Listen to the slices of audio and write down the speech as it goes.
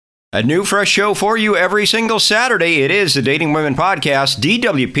A new fresh show for you every single Saturday. It is the Dating Women Podcast,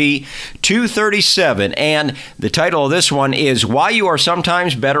 DWP 237. And the title of this one is Why You Are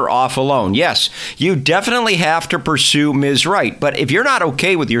Sometimes Better Off Alone. Yes, you definitely have to pursue Ms. Right. But if you're not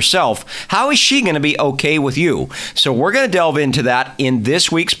okay with yourself, how is she going to be okay with you? So we're going to delve into that in this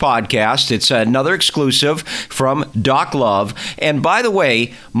week's podcast. It's another exclusive from Doc Love. And by the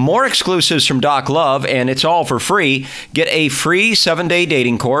way, more exclusives from Doc Love, and it's all for free. Get a free 7-day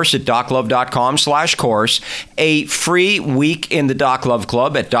dating course at doclove.com/course, a free week in the Doc Love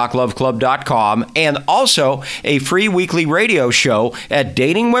Club at docloveclub.com, and also a free weekly radio show at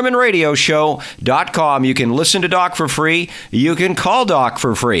datingwomenradioshow.com. You can listen to Doc for free. You can call Doc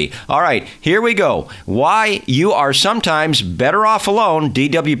for free. All right, here we go. Why You Are Sometimes Better Off Alone,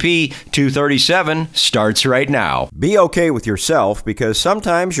 DWP 237, starts right now. Be okay with yourself because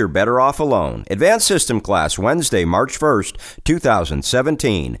sometimes you're better off alone. Advanced System Class, Wednesday, March 1st,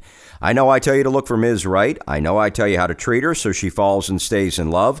 2017. I know I tell you to look for Ms. Right. I know I tell you how to treat her so she falls and stays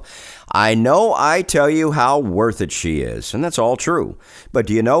in love. I know I tell you how worth it she is, and that's all true. But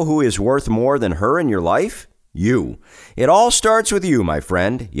do you know who is worth more than her in your life? You. It all starts with you, my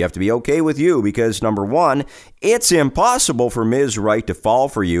friend. You have to be okay with you because, number one, it's impossible for Ms. Right to fall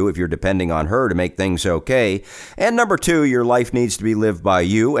for you if you're depending on her to make things okay. And number two, your life needs to be lived by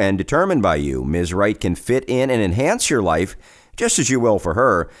you and determined by you. Ms. Right can fit in and enhance your life just as you will for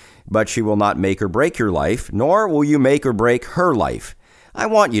her, but she will not make or break your life, nor will you make or break her life. I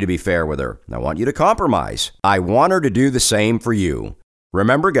want you to be fair with her. I want you to compromise. I want her to do the same for you.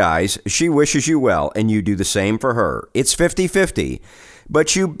 Remember, guys, she wishes you well, and you do the same for her. It's 50-50.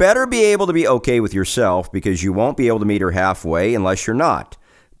 But you better be able to be okay with yourself because you won't be able to meet her halfway unless you're not.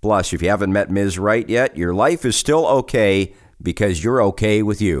 Plus, if you haven't met Ms. Right yet, your life is still okay because you're okay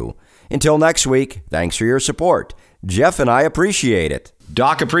with you. Until next week, thanks for your support. Jeff and I appreciate it.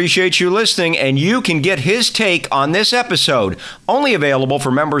 Doc appreciates you listening, and you can get his take on this episode. Only available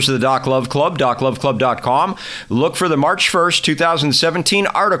for members of the Doc Love Club, docloveclub.com. Look for the March 1st, 2017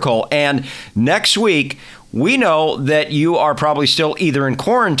 article. And next week, we know that you are probably still either in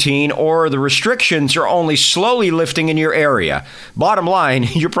quarantine or the restrictions are only slowly lifting in your area. Bottom line,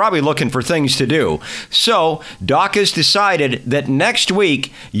 you're probably looking for things to do. So, Doc has decided that next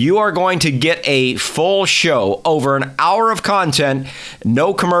week you are going to get a full show, over an hour of content,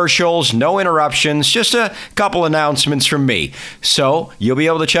 no commercials, no interruptions, just a couple announcements from me. So, you'll be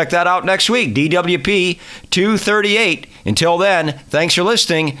able to check that out next week, DWP 238. Until then, thanks for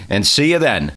listening and see you then.